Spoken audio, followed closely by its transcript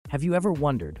Have you ever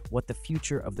wondered what the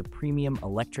future of the premium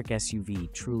electric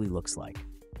SUV truly looks like?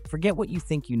 Forget what you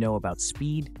think you know about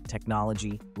speed,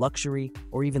 technology, luxury,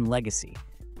 or even legacy,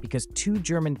 because two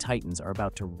German titans are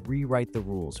about to rewrite the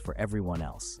rules for everyone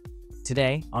else.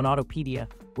 Today, on Autopedia,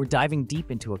 we're diving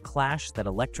deep into a clash that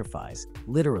electrifies,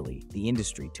 literally, the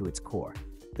industry to its core.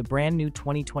 The brand new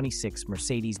 2026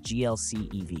 Mercedes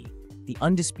GLC EV, the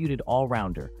undisputed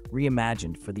all-rounder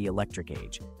reimagined for the electric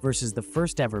age, versus the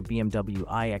first-ever BMW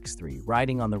iX3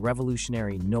 riding on the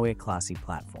revolutionary Neue Klasse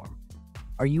platform.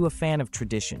 Are you a fan of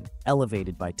tradition,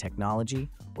 elevated by technology,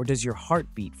 or does your heart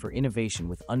beat for innovation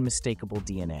with unmistakable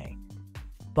DNA?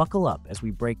 Buckle up as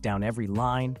we break down every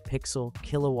line, pixel,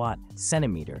 kilowatt,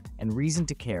 centimeter, and reason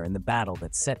to care in the battle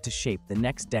that's set to shape the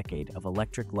next decade of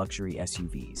electric luxury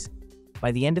SUVs.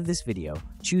 By the end of this video,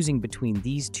 choosing between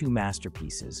these two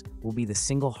masterpieces will be the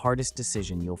single hardest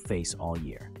decision you'll face all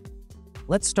year.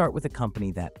 Let's start with a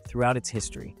company that, throughout its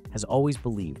history, has always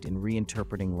believed in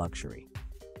reinterpreting luxury.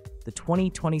 The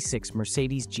 2026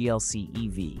 Mercedes GLC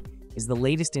EV is the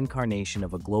latest incarnation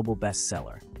of a global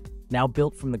bestseller, now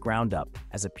built from the ground up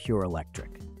as a pure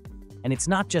electric. And it's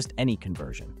not just any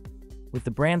conversion. With the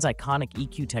brand's iconic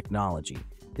EQ technology,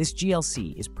 this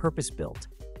GLC is purpose-built,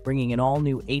 bringing an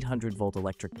all-new 800-volt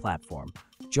electric platform,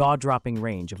 jaw-dropping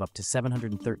range of up to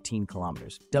 713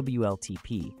 kilometers,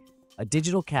 WLTP, a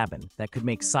digital cabin that could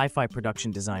make sci-fi production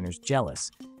designers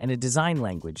jealous, and a design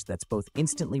language that's both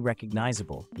instantly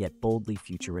recognizable yet boldly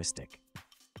futuristic.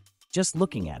 Just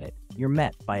looking at it, you're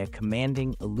met by a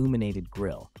commanding, illuminated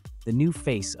grille, the new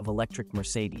face of electric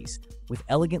Mercedes, with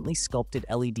elegantly sculpted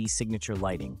LED signature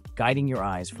lighting guiding your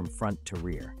eyes from front to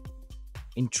rear.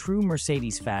 In true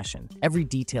Mercedes fashion, every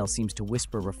detail seems to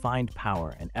whisper refined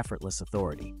power and effortless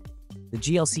authority. The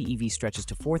GLC EV stretches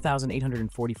to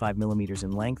 4,845 millimeters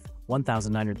in length,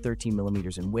 1,913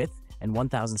 millimeters in width, and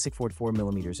 1,644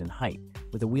 millimeters in height,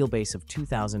 with a wheelbase of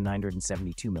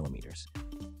 2,972 millimeters.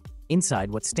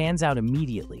 Inside, what stands out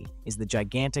immediately is the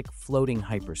gigantic floating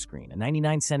hyperscreen, a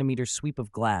 99-centimeter sweep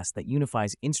of glass that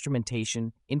unifies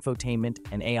instrumentation, infotainment,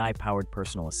 and AI-powered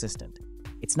personal assistant.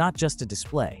 It's not just a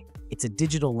display. It's a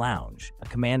digital lounge, a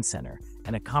command center,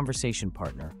 and a conversation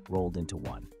partner rolled into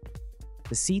one.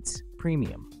 The seats,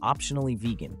 premium, optionally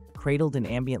vegan, cradled in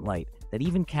ambient light that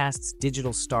even casts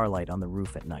digital starlight on the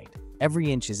roof at night.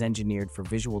 Every inch is engineered for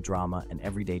visual drama and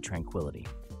everyday tranquility.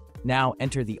 Now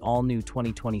enter the all-new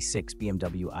 2026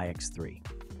 BMW iX3.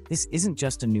 This isn't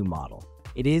just a new model.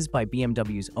 It is, by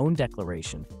BMW's own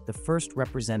declaration, the first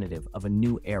representative of a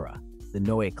new era, the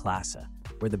Neue Klasse,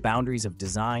 where the boundaries of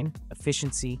design,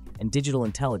 efficiency, and digital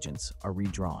intelligence are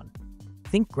redrawn.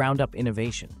 Think ground-up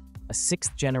innovation, a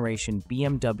sixth-generation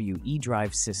BMW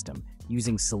eDrive system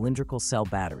using cylindrical cell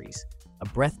batteries, a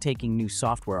breathtaking new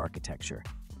software architecture,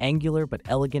 angular but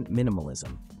elegant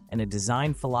minimalism, and a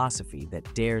design philosophy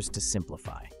that dares to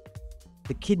simplify.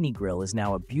 The kidney grille is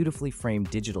now a beautifully framed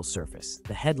digital surface,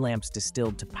 the headlamps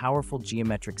distilled to powerful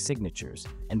geometric signatures,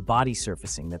 and body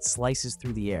surfacing that slices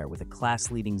through the air with a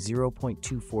class-leading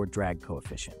 0.24 drag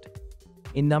coefficient.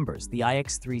 In numbers, the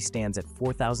iX3 stands at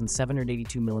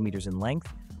 4,782 millimeters in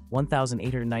length,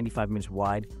 1,895 meters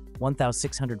wide,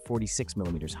 1,646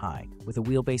 millimeters high, with a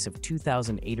wheelbase of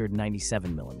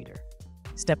 2,897 millimeters.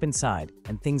 Step inside,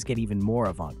 and things get even more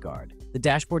avant-garde. The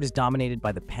dashboard is dominated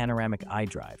by the panoramic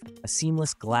iDrive, a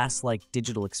seamless glass-like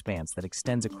digital expanse that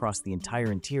extends across the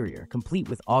entire interior, complete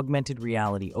with augmented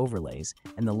reality overlays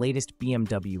and the latest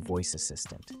BMW voice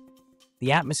assistant.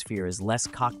 The atmosphere is less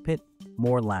cockpit,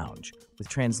 more lounge, with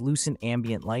translucent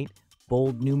ambient light,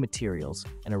 bold new materials,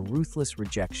 and a ruthless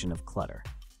rejection of clutter.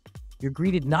 You're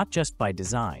greeted not just by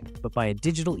design, but by a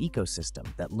digital ecosystem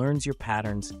that learns your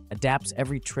patterns, adapts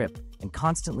every trip, and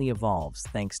constantly evolves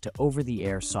thanks to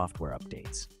over-the-air software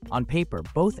updates. On paper,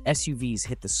 both SUVs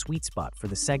hit the sweet spot for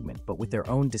the segment, but with their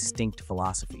own distinct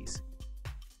philosophies.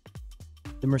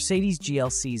 The Mercedes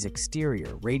GLC's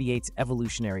exterior radiates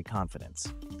evolutionary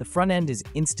confidence. The front end is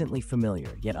instantly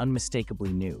familiar, yet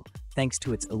unmistakably new, thanks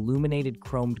to its illuminated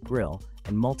chromed grille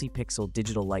and multi-pixel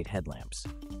digital light headlamps.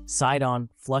 Side-on,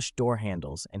 flush door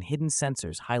handles and hidden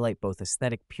sensors highlight both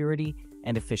aesthetic purity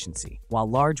and efficiency, while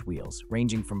large wheels,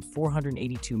 ranging from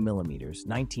 482 millimeters,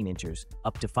 19 inches,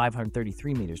 up to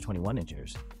 533 meters, 21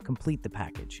 inches, complete the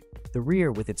package. The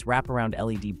rear, with its wraparound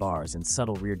LED bars and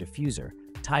subtle rear diffuser,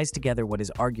 ties together what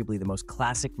is arguably the most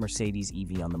classic Mercedes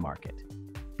EV on the market.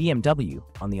 BMW,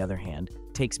 on the other hand,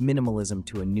 takes minimalism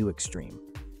to a new extreme.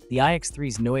 The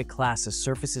iX3's Neue Klasse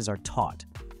surfaces are taut,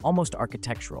 almost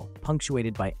architectural,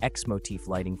 punctuated by X-motif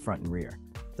lighting front and rear.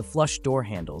 The flush door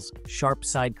handles, sharp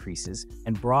side creases,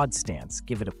 and broad stance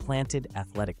give it a planted,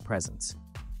 athletic presence.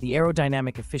 The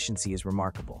aerodynamic efficiency is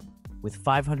remarkable. With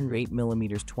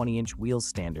 508mm 20-inch wheels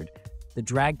standard, the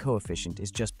drag coefficient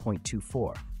is just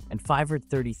 0.24, and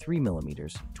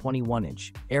 533mm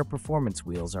 21-inch Air Performance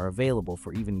wheels are available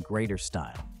for even greater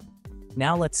style.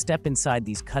 Now let's step inside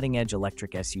these cutting-edge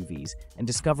electric SUVs and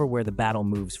discover where the battle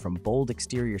moves from bold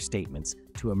exterior statements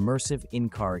to immersive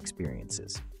in-car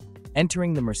experiences.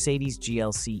 Entering the Mercedes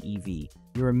GLC EV,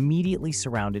 you're immediately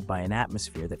surrounded by an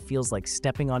atmosphere that feels like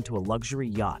stepping onto a luxury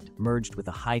yacht merged with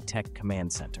a high-tech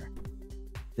command center.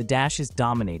 The dash is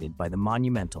dominated by the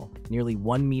monumental, nearly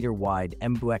 1-meter-wide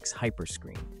MBUX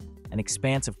Hyperscreen, an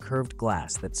expanse of curved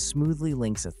glass that smoothly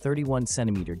links a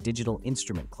 31-centimeter digital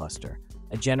instrument cluster,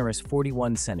 a generous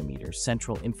 41-centimeter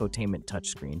central infotainment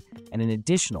touchscreen, and an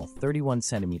additional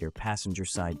 31-centimeter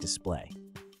passenger-side display.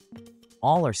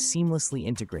 All are seamlessly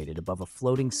integrated above a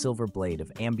floating silver blade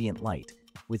of ambient light,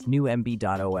 with new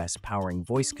MB.OS powering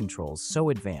voice controls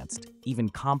so advanced, even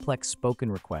complex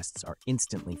spoken requests are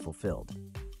instantly fulfilled.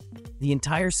 The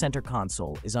entire center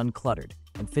console is uncluttered,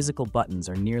 and physical buttons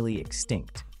are nearly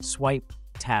extinct. Swipe,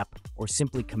 tap, or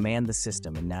simply command the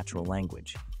system in natural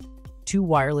language. 2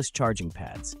 wireless charging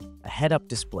pads, a head-up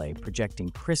display projecting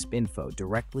crisp info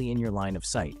directly in your line of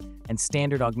sight, and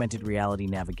standard augmented reality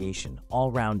navigation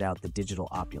all round out the digital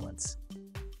opulence.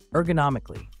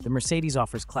 Ergonomically, the Mercedes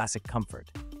offers classic comfort.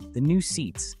 The new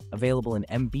seats, available in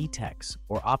MB Tex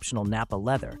or optional Nappa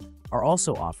leather, are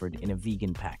also offered in a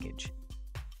vegan package.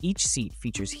 Each seat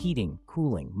features heating,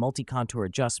 cooling, multi-contour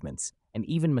adjustments, and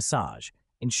even massage,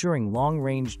 ensuring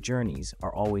long-range journeys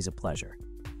are always a pleasure.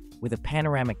 With a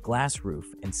panoramic glass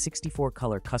roof and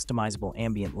 64-color customizable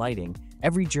ambient lighting,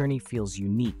 every journey feels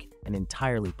unique and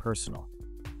entirely personal.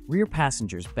 Rear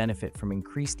passengers benefit from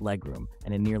increased legroom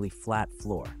and a nearly flat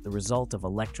floor, the result of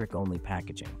electric-only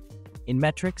packaging. In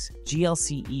metrics,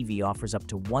 GLC EV offers up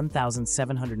to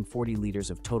 1,740 liters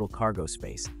of total cargo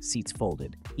space, seats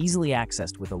folded, easily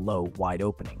accessed with a low, wide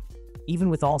opening. Even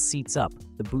with all seats up,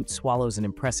 the boot swallows an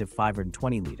impressive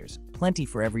 520 liters, plenty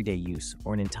for everyday use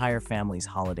or an entire family's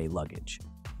holiday luggage.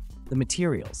 The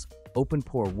materials,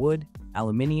 open-pore wood,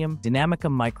 aluminium, Dinamica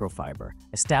microfiber,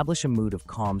 establish a mood of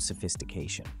calm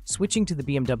sophistication. Switching to the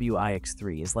BMW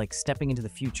iX3 is like stepping into the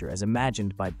future as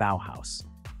imagined by Bauhaus.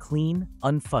 Clean,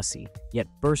 unfussy, yet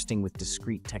bursting with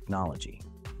discreet technology.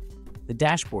 The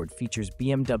dashboard features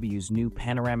BMW's new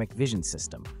panoramic vision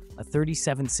system, a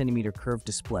 37-centimeter curved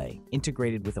display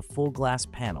integrated with a full glass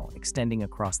panel extending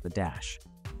across the dash.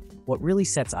 What really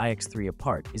sets iX3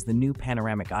 apart is the new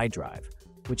panoramic iDrive,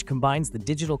 which combines the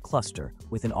digital cluster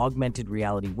with an augmented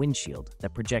reality windshield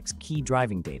that projects key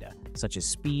driving data, such as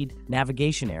speed,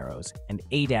 navigation arrows, and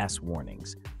ADAS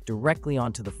warnings, directly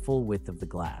onto the full width of the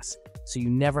glass, so you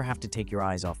never have to take your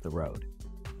eyes off the road.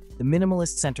 The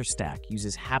minimalist center stack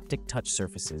uses haptic touch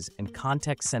surfaces and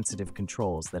context-sensitive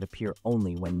controls that appear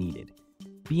only when needed.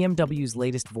 BMW's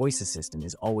latest voice assistant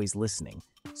is always listening,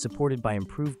 supported by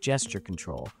improved gesture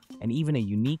control and even a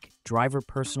unique,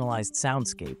 driver-personalized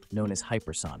soundscape known as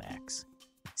Hyperson X.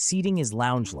 Seating is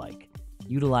lounge-like,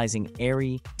 utilizing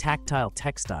airy, tactile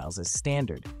textiles as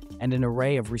standard and an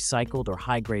array of recycled or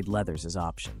high-grade leathers as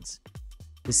options.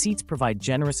 The seats provide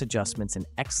generous adjustments and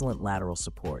excellent lateral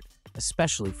support,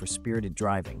 especially for spirited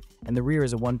driving, and the rear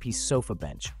is a one-piece sofa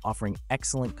bench, offering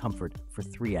excellent comfort for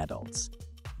 3 adults.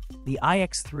 The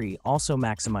iX3 also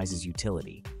maximizes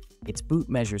utility. Its boot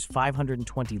measures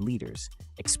 520 liters,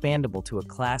 expandable to a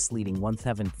class-leading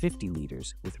 1,050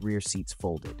 liters with rear seats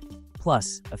folded.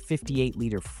 Plus, a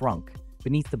 58-liter frunk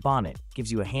beneath the bonnet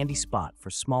gives you a handy spot for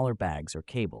smaller bags or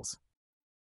cables.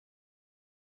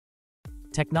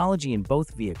 Technology in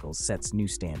both vehicles sets new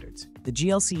standards. The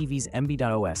GLC EV's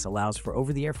MB.OS allows for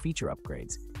over-the-air feature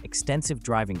upgrades, extensive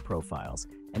driving profiles,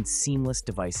 and seamless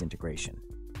device integration.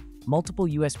 Multiple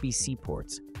USB-C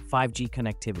ports, 5G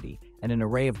connectivity, and an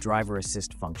array of driver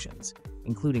assist functions,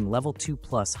 including Level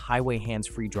 2+ highway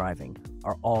hands-free driving,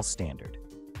 are all standard.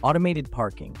 Automated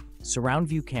parking, surround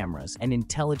view cameras, and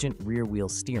intelligent rear-wheel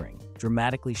steering,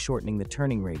 dramatically shortening the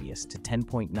turning radius to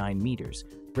 10.9 meters,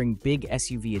 bring big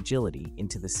SUV agility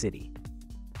into the city.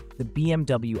 The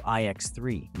BMW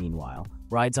iX3, meanwhile,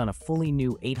 rides on a fully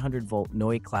new 800-volt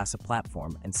Neue Klasse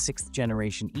platform and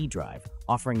 6th-generation eDrive,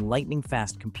 offering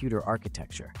lightning-fast computer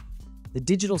architecture. The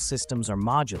digital systems are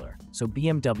modular, so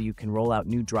BMW can roll out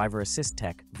new driver assist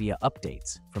tech via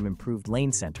updates, from improved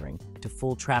lane centering to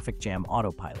full traffic jam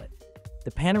autopilot.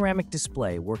 The panoramic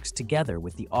display works together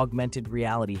with the augmented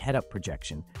reality head-up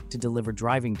projection to deliver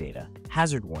driving data,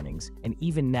 hazard warnings, and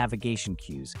even navigation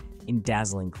cues in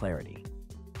dazzling clarity.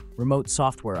 Remote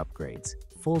software upgrades,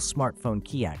 full smartphone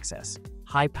key access,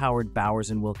 high-powered Bowers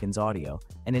 & Wilkins audio,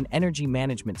 and an energy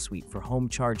management suite for home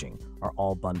charging are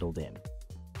all bundled in.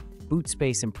 Boot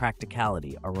space and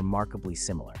practicality are remarkably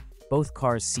similar. Both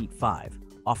cars seat 5,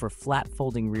 offer flat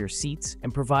folding rear seats,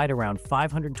 and provide around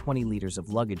 520 liters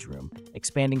of luggage room,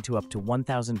 expanding to up to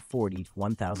 1,040 to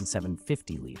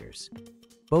 1,750 liters.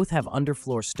 Both have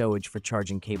underfloor stowage for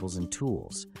charging cables and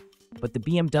tools, but the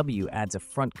BMW adds a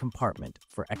front compartment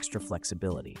for extra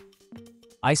flexibility.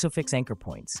 Isofix anchor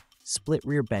points, split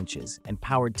rear benches, and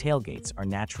powered tailgates are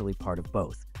naturally part of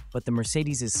both, but the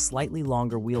Mercedes' slightly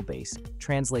longer wheelbase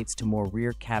translates to more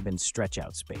rear cabin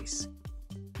stretch-out space.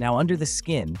 Now, under the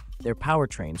skin, their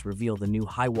powertrains reveal the new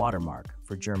high watermark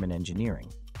for German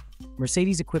engineering.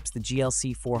 Mercedes equips the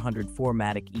GLC 400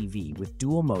 4MATIC EV with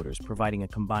dual motors providing a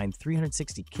combined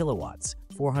 360 kilowatts,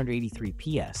 483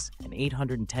 PS, and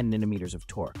 810 nm of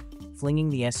torque, flinging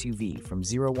the SUV from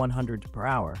 0-100 per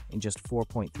hour in just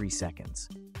 4.3 seconds.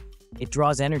 It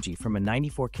draws energy from a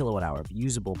 94 kilowatt-hour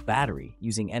usable battery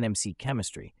using NMC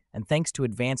chemistry, and thanks to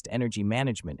advanced energy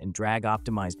management and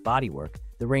drag-optimized bodywork,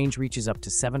 the range reaches up to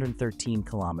 713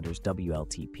 kilometers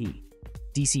WLTP.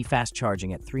 DC fast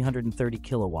charging at 330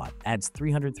 kilowatt adds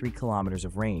 303 kilometers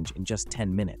of range in just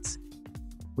 10 minutes.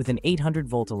 With an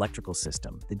 800-volt electrical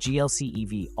system, the GLC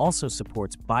EV also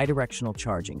supports bidirectional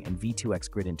charging and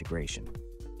V2X grid integration.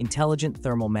 Intelligent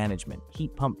thermal management,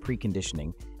 heat pump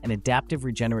preconditioning, and adaptive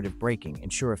regenerative braking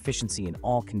ensure efficiency in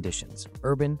all conditions,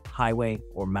 urban, highway,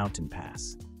 or mountain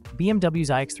pass. BMW's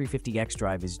iX3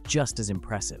 50xDrive is just as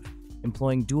impressive.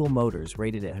 Employing dual motors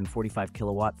rated at 145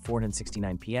 kilowatt,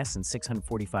 469 PS, and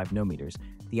 645 Nm,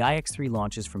 the iX3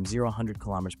 launches from 0-100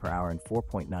 km per hour in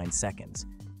 4.9 seconds.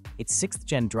 Its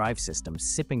 6th-gen drive system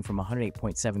sipping from a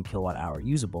 108.7 kilowatt-hour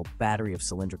usable battery of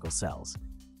cylindrical cells.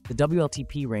 The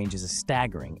WLTP range is a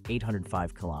staggering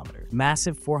 805 kilometers.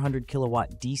 Massive 400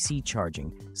 kilowatt DC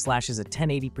charging slashes a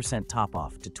 1080%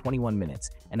 top-off to 21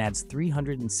 minutes and adds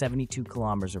 372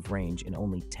 kilometers of range in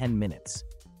only 10 minutes.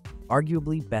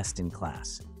 Arguably best in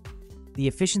class. The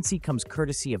efficiency comes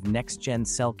courtesy of next-gen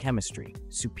cell chemistry,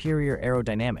 superior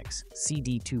aerodynamics,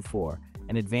 CD24,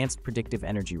 and advanced predictive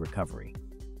energy recovery.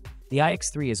 The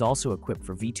iX3 is also equipped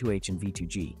for V2H and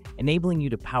V2G, enabling you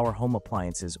to power home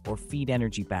appliances or feed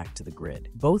energy back to the grid.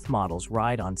 Both models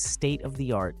ride on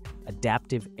state-of-the-art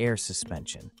adaptive air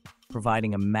suspension,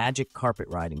 providing a magic carpet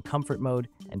ride in comfort mode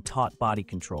and taut body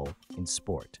control in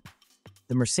sport.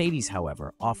 The Mercedes,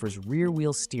 however, offers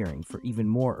rear-wheel steering for even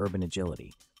more urban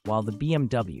agility, while the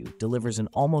BMW delivers an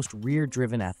almost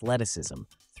rear-driven athleticism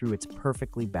through its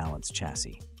perfectly balanced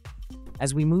chassis.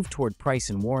 As we move toward price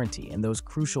and warranty and those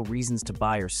crucial reasons to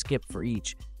buy or skip for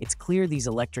each, it's clear these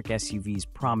electric SUVs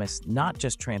promise not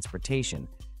just transportation,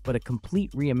 but a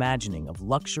complete reimagining of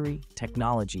luxury,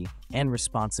 technology, and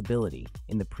responsibility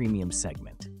in the premium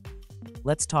segment.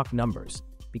 Let's talk numbers,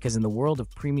 because in the world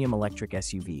of premium electric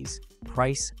SUVs,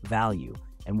 price, value,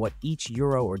 and what each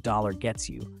euro or dollar gets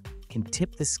you can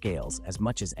tip the scales as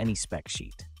much as any spec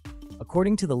sheet.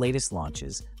 According to the latest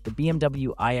launches, the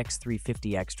BMW iX3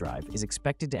 50xDrive is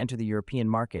expected to enter the European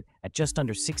market at just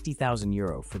under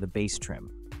 €60,000 for the base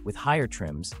trim, with higher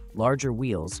trims, larger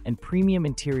wheels, and premium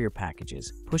interior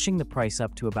packages pushing the price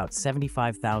up to about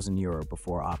 €75,000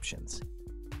 before options.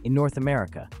 In North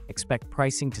America, expect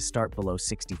pricing to start below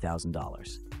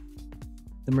 $60,000.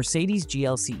 The Mercedes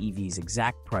GLC EV's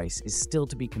exact price is still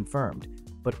to be confirmed,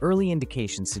 but early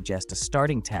indications suggest a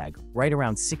starting tag right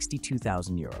around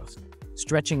 €62,000,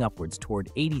 stretching upwards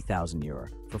toward €80,000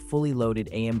 for fully loaded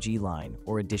AMG line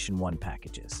or Edition 1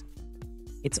 packages.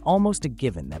 It's almost a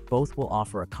given that both will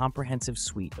offer a comprehensive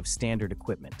suite of standard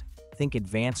equipment. Think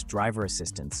advanced driver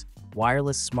assistance,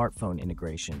 wireless smartphone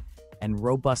integration, and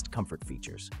robust comfort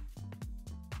features.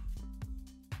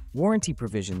 Warranty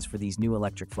provisions for these new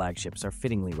electric flagships are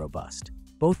fittingly robust.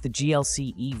 Both the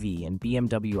GLC EV and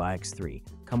BMW iX3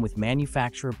 come with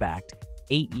manufacturer-backed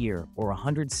 8-year or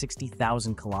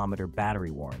 160,000-kilometer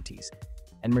battery warranties,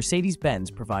 and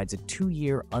Mercedes-Benz provides a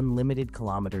 2-year unlimited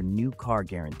kilometer new car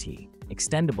guarantee,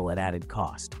 extendable at added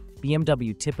cost.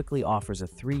 BMW typically offers a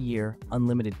 3-year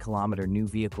unlimited kilometer new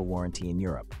vehicle warranty in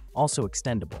Europe, also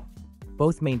extendable.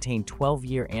 Both maintain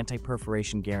 12-year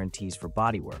anti-perforation guarantees for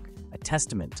bodywork, a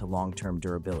testament to long-term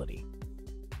durability.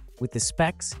 With the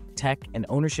specs, tech, and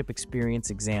ownership experience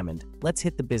examined, let's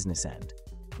hit the business end.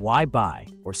 Why buy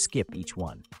or skip each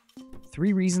one?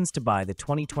 3 reasons to buy the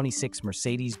 2026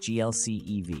 Mercedes GLC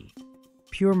EV.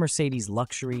 Pure Mercedes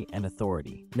luxury and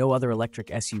authority. No other electric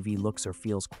SUV looks or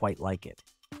feels quite like it.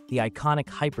 The iconic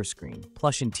hyperscreen,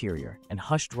 plush interior, and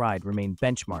hushed ride remain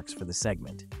benchmarks for the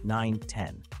segment.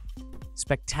 9-10.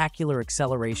 Spectacular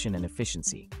acceleration and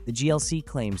efficiency. The GLC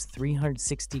claims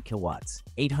 360 kilowatts,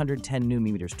 810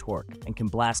 newton-meters torque, and can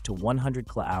blast to 100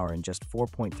 km/h in just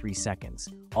 4.3 seconds,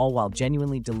 all while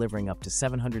genuinely delivering up to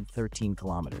 713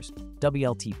 kilometers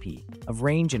 (WLTP) of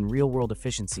range and real-world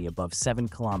efficiency above 7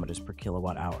 kilometers per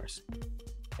kilowatt-hours.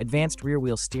 Advanced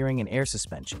rear-wheel steering and air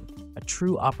suspension, a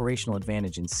true operational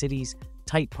advantage in cities,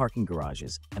 tight parking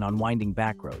garages, and on winding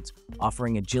back roads,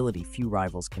 offering agility few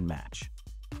rivals can match.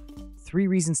 3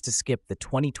 reasons to skip the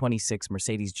 2026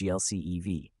 Mercedes GLC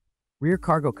EV. Rear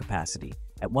cargo capacity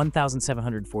at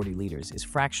 1,740 liters is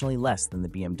fractionally less than the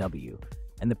BMW,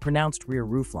 and the pronounced rear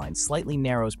roofline slightly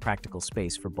narrows practical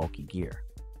space for bulky gear.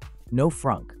 No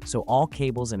frunk, so all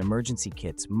cables and emergency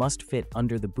kits must fit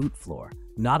under the boot floor,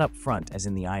 not up front as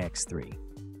in the iX3.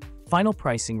 Final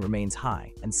pricing remains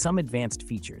high, and some advanced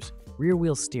features,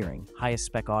 rear-wheel steering, highest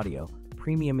spec audio,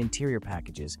 premium interior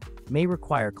packages, may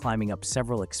require climbing up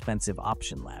several expensive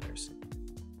option ladders.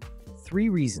 3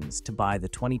 reasons to buy the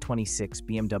 2026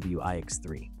 BMW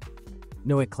iX3.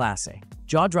 Neue Klasse.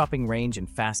 Jaw-dropping range and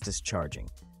fastest charging.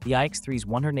 The iX3's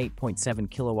 108.7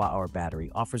 kWh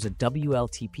battery offers a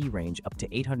WLTP range up to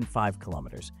 805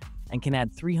 kilometers and can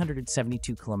add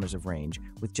 372 kilometers of range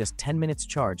with just 10 minutes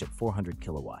charge at 400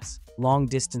 kilowatts.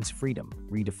 Long-distance freedom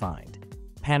redefined.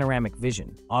 Panoramic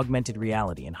vision, augmented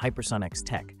reality, and hypersonics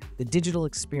tech, the digital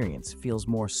experience feels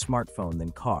more smartphone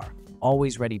than car,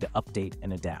 always ready to update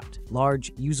and adapt.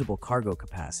 Large, usable cargo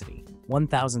capacity,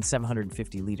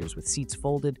 1,750 liters with seats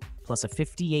folded, plus a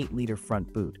 58-liter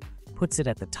front boot, puts it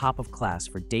at the top of class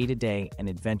for day-to-day and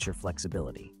adventure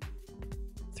flexibility.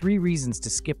 3 reasons to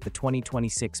skip the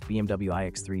 2026 BMW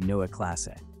iX3 Neue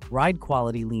Klasse. Ride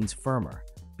quality leans firmer.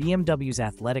 BMW's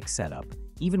athletic setup,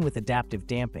 even with adaptive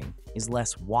damping, is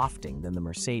less wafting than the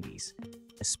Mercedes,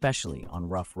 especially on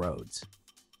rough roads.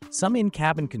 Some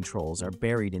in-cabin controls are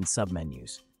buried in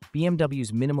submenus.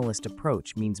 BMW's minimalist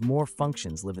approach means more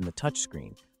functions live in the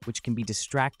touchscreen, which can be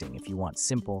distracting if you want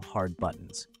simple, hard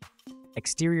buttons.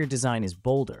 Exterior design is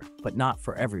bolder, but not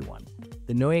for everyone.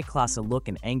 The Neue Klasse look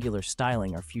and angular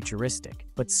styling are futuristic,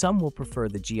 but some will prefer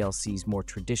the GLC's more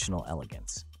traditional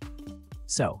elegance.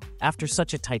 So, after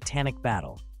such a titanic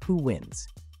battle, who wins?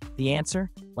 The answer,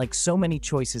 like so many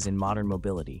choices in modern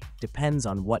mobility, depends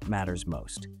on what matters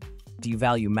most. Do you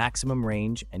value maximum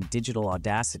range and digital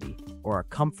audacity, or are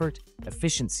comfort,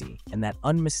 efficiency, and that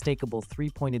unmistakable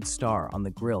 3-pointed star on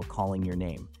the grille calling your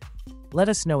name? Let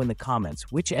us know in the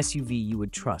comments which SUV you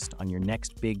would trust on your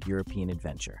next big European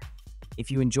adventure.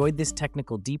 If you enjoyed this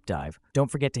technical deep dive,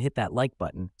 don't forget to hit that like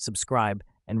button, subscribe,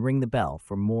 and ring the bell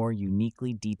for more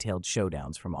uniquely detailed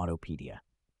showdowns from Autopedia.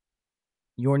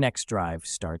 Your next drive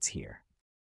starts here.